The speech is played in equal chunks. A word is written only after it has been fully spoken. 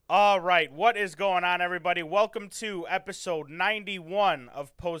All right, what is going on, everybody? Welcome to episode 91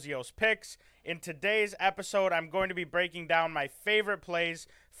 of Pozios Picks. In today's episode, I'm going to be breaking down my favorite plays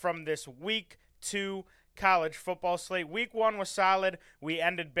from this Week 2 college football slate. Week 1 was solid. We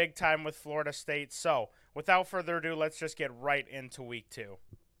ended big time with Florida State. So, without further ado, let's just get right into Week 2.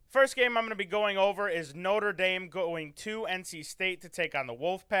 First game I'm going to be going over is Notre Dame going to NC State to take on the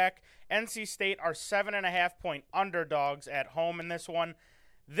Wolfpack. NC State are 7.5-point underdogs at home in this one.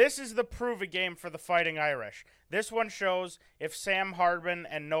 This is the prove-it game for the Fighting Irish. This one shows if Sam Hartman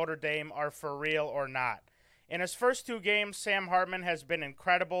and Notre Dame are for real or not. In his first two games, Sam Hartman has been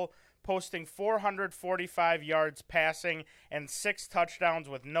incredible, posting 445 yards passing and 6 touchdowns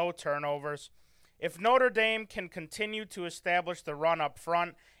with no turnovers. If Notre Dame can continue to establish the run up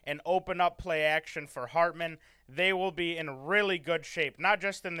front and open up play action for Hartman, they will be in really good shape, not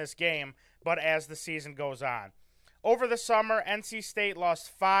just in this game, but as the season goes on. Over the summer, NC State lost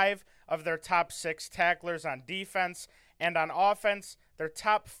 5 of their top 6 tacklers on defense, and on offense, their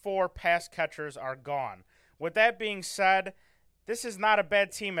top 4 pass catchers are gone. With that being said, this is not a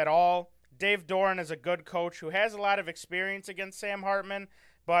bad team at all. Dave Doran is a good coach who has a lot of experience against Sam Hartman,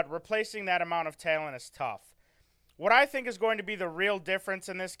 but replacing that amount of talent is tough. What I think is going to be the real difference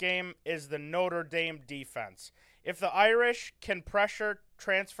in this game is the Notre Dame defense. If the Irish can pressure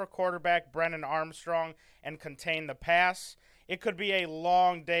transfer quarterback Brennan Armstrong and contain the pass, it could be a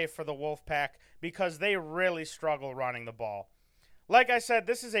long day for the Wolfpack because they really struggle running the ball. Like I said,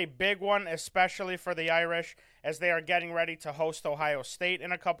 this is a big one, especially for the Irish, as they are getting ready to host Ohio State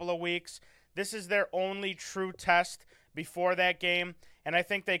in a couple of weeks. This is their only true test before that game, and I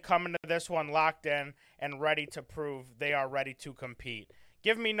think they come into this one locked in and ready to prove they are ready to compete.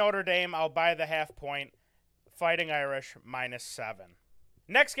 Give me Notre Dame. I'll buy the half point. Fighting Irish -7.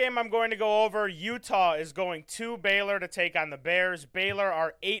 Next game I'm going to go over, Utah is going to Baylor to take on the Bears. Baylor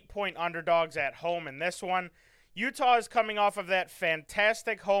are 8-point underdogs at home in this one. Utah is coming off of that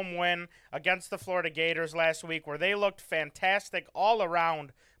fantastic home win against the Florida Gators last week where they looked fantastic all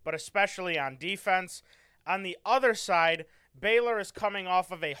around, but especially on defense. On the other side, Baylor is coming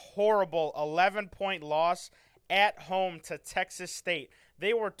off of a horrible 11-point loss at home to Texas State.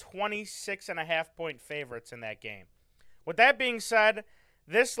 They were 26.5-point favorites in that game. With that being said,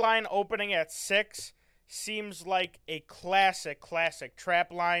 this line opening at 6 seems like a classic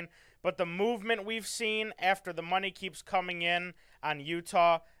trap line, but the movement we've seen after the money keeps coming in on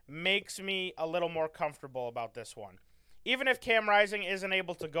Utah makes me a little more comfortable about this one. Even if Cam Rising isn't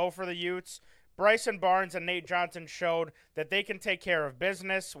able to go for the Utes, Bryson Barnes and Nate Johnson showed that they can take care of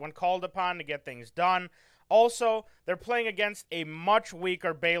business when called upon to get things done. Also, they're playing against a much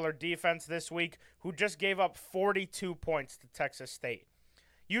weaker Baylor defense this week who just gave up 42 points to Texas State.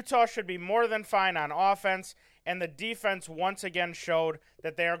 Utah should be more than fine on offense, and the defense once again showed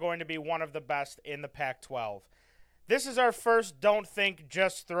that they are going to be one of the best in the Pac-12. This is our first don't think,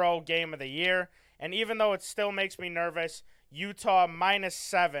 just throw game of the year, and even though it still makes me nervous, Utah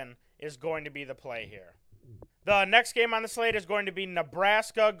 -7 is going to be the play here. The next game on the slate is going to be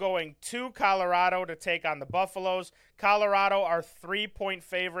Nebraska going to Colorado to take on the Buffaloes. Colorado are 3-point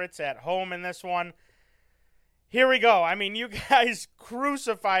favorites at home in this one. Here we go. I mean, you guys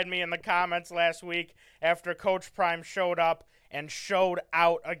crucified me in the comments last week after Coach Prime showed up and showed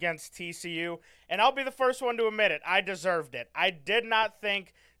out against TCU. And I'll be the first one to admit it. I deserved it. I did not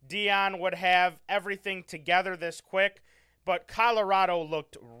think Deion would have everything together this quick. But Colorado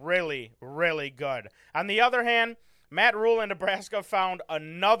looked really, really good. On the other hand, Matt Rule in Nebraska found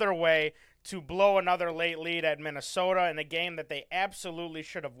another way to blow another late lead at Minnesota in a game that they absolutely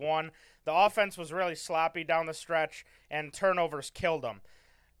should have won. The offense was really sloppy down the stretch, and turnovers killed them.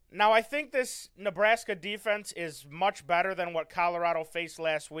 Now, I think this Nebraska defense is much better than what Colorado faced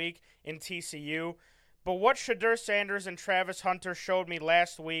last week in TCU. But what Shedeur Sanders and Travis Hunter showed me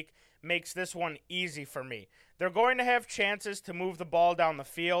last week makes this one easy for me. They're going to have chances to move the ball down the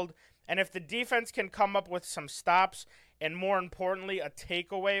field, and if the defense can come up with some stops and, more importantly, a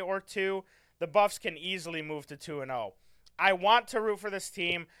takeaway or two, the Buffs can easily move to 2-0. I want to root for this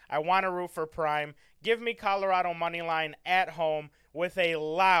team. I want to root for Prime. Give me Colorado moneyline at home with a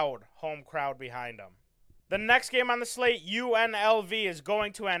loud home crowd behind them. The next game on the slate, UNLV is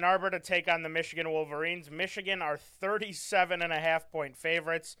going to Ann Arbor to take on the Michigan Wolverines. Michigan are 37.5-point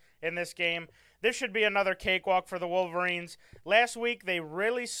favorites in this game. This should be another cakewalk for the Wolverines. Last week, they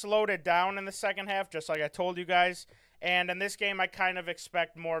really slowed it down in the second half, just like I told you guys. And in this game, I kind of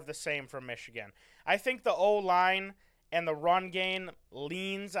expect more of the same from Michigan. I think the O-line and the run game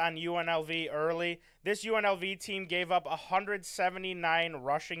leans on UNLV early. This UNLV team gave up 179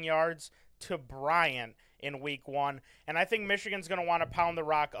 rushing yards to Bryant in week 1. And I think Michigan's going to want to pound the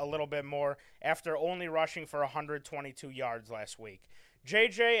rock a little bit more after only rushing for 122 yards last week.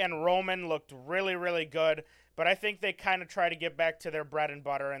 JJ and Roman looked really, really good, but I think they kind of try to get back to their bread and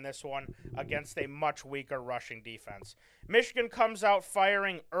butter in this one against a much weaker rushing defense. Michigan comes out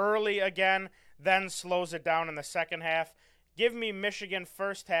firing early again, then slows it down in the second half. Give me Michigan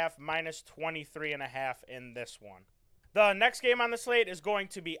first half minus 23.5 in this one. The next game on the slate is going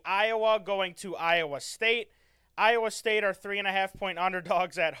to be Iowa going to Iowa State. Iowa State are 3.5-point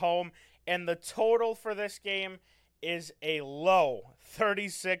underdogs at home, and the total for this game is a low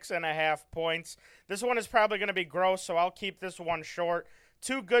 36.5 points. This one is probably going to be gross, so I'll keep this one short.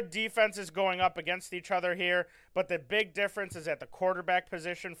 Two good defenses going up against each other here, but the big difference is at the quarterback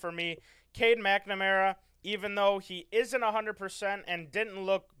position for me. Cade McNamara, even though he isn't 100% and didn't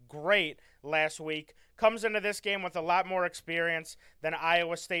look great last week, comes into this game with a lot more experience than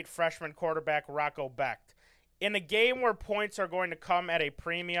Iowa State freshman quarterback Rocco Becht. In a game where points are going to come at a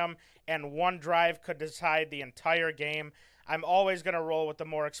premium and one drive could decide the entire game, I'm always going to roll with the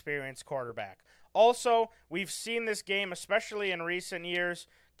more experienced quarterback. Also, we've seen this game, especially in recent years,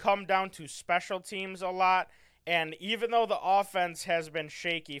 come down to special teams a lot. And even though the offense has been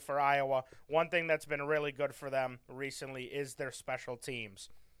shaky for Iowa, one thing that's been really good for them recently is their special teams.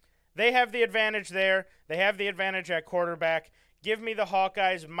 They have the advantage there. They have the advantage at quarterback. Give me the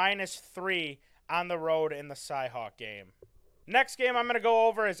Hawkeyes -3 on the road in the Cy-Hawk game. Next game I'm going to go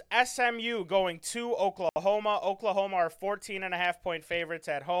over is SMU going to Oklahoma. Oklahoma are 14.5-point favorites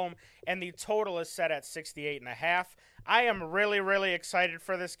at home, and the total is set at 68.5. I am really, really excited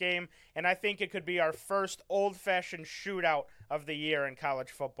for this game, and I think it could be our first old-fashioned shootout of the year in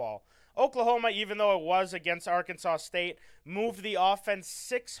college football. Oklahoma, even though it was against Arkansas State, moved the offense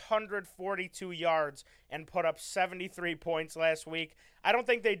 642 yards and put up 73 points last week. I don't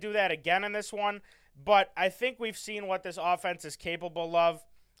think they do that again in this one, but I think we've seen what this offense is capable of.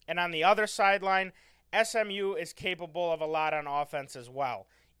 And on the other sideline, SMU is capable of a lot on offense as well.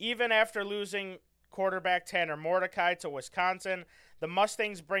 Even after losing quarterback Tanner Mordecai to Wisconsin, the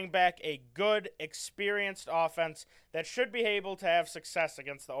Mustangs bring back a good, experienced offense that should be able to have success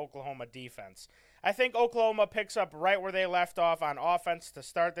against the Oklahoma defense. I think Oklahoma picks up right where they left off on offense to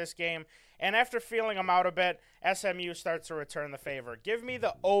start this game, and after feeling them out a bit, SMU starts to return the favor. Give me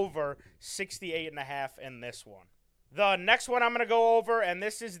the over 68.5 in this one. The next one I'm going to go over, and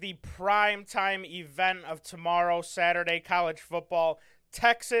this is the prime time event of tomorrow, Saturday, college football.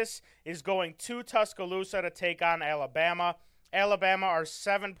 Texas is going to Tuscaloosa to take on Alabama. Alabama are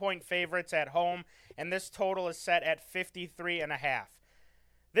 7-point favorites at home, and this total is set at 53.5.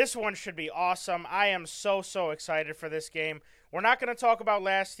 This one should be awesome. I am so excited for this game. We're not going to talk about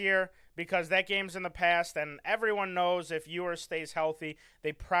last year because that game's in the past, and everyone knows if Ewers stays healthy,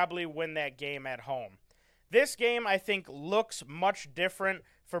 they probably win that game at home. This game, I think, looks much different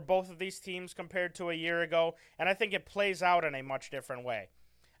for both of these teams compared to a year ago, and I think it plays out in a much different way.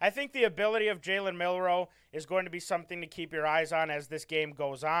 I think the ability of Jalen Milroe is going to be something to keep your eyes on as this game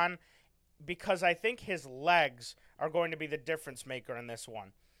goes on, because I think his legs are going to be the difference maker in this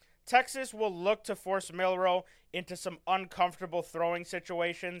one. Texas will look to force Milroe into some uncomfortable throwing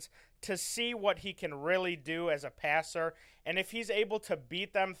situations to see what he can really do as a passer, and if he's able to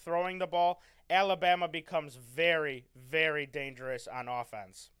beat them throwing the ball, Alabama becomes very, very dangerous on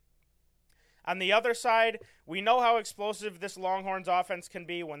offense. On the other side, we know how explosive this Longhorns offense can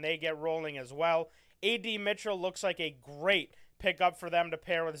be when they get rolling as well. A.D. Mitchell looks like a great pickup for them to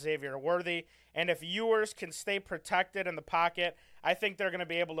pair with Xavier Worthy, and if Ewers can stay protected in the pocket, I think they're going to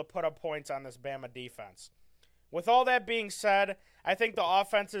be able to put up points on this Bama defense. With all that being said, I think the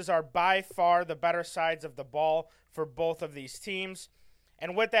offenses are by far the better sides of the ball for both of these teams.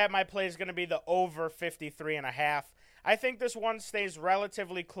 And with that, my play is going to be the over 53.5. I think this one stays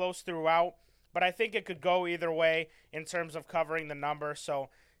relatively close throughout, but I think it could go either way in terms of covering the number. So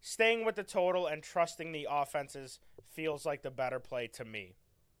staying with the total and trusting the offenses feels like the better play to me.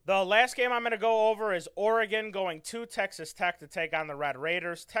 The last game I'm going to go over is Oregon going to Texas Tech to take on the Red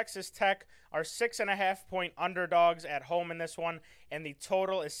Raiders. Texas Tech are 6.5-point underdogs at home in this one, and the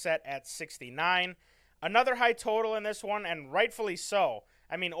total is set at 69. Another high total in this one, and rightfully so.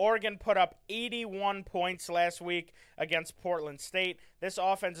 I mean, Oregon put up 81 points last week against Portland State. This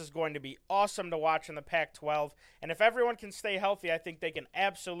offense is going to be awesome to watch in the Pac-12, and if everyone can stay healthy, I think they can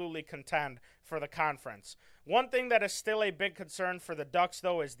absolutely contend for the conference. One thing that is still a big concern for the Ducks,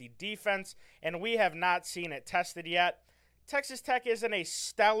 though, is the defense, and we have not seen it tested yet. Texas Tech isn't a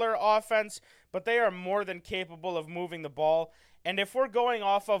stellar offense, but they are more than capable of moving the ball, and if we're going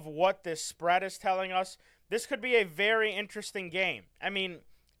off of what this spread is telling us, this could be a very interesting game. I mean,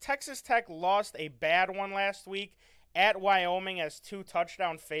 Texas Tech lost a bad one last week at Wyoming as 2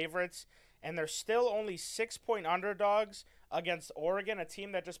 touchdown favorites, and they're still only 6-point underdogs against Oregon, a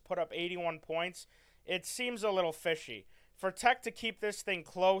team that just put up 81 points. It seems a little fishy. For Tech to keep this thing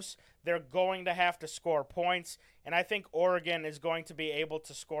close, they're going to have to score points, and I think Oregon is going to be able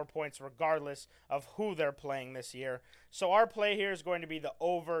to score points regardless of who they're playing this year. So our play here is going to be the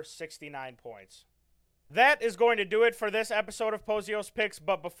over 69 points. That is going to do it for this episode of Pozios Picks,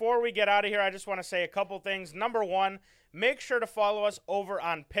 but before we get out of here, I just want to say a couple things. Number one, make sure to follow us over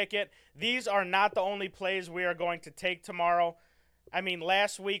on Pickett. These are not the only plays we are going to take tomorrow. I mean,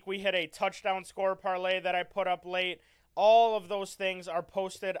 last week we hit a touchdown score parlay that I put up late. All of those things are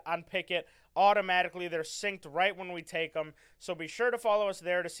posted on Pickett automatically. They're synced right when we take them. So be sure to follow us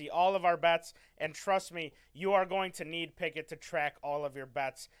there to see all of our bets. And trust me, you are going to need Pickett to track all of your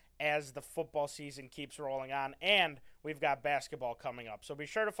bets as the football season keeps rolling on. And we've got basketball coming up. So be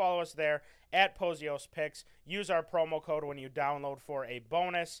sure to follow us there at Pozios Picks. Use our promo code when you download for a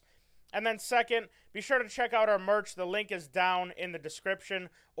bonus. And then second, be sure to check out our merch. The link is down in the description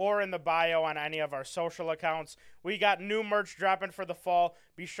or in the bio on any of our social accounts. We got new merch dropping for the fall.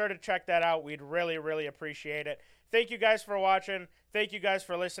 Be sure to check that out. We'd really, really appreciate it. Thank you guys for watching. Thank you guys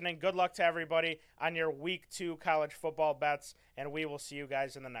for listening. Good luck to everybody on your Week 2 college football bets, and we will see you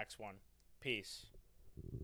guys in the next one. Peace.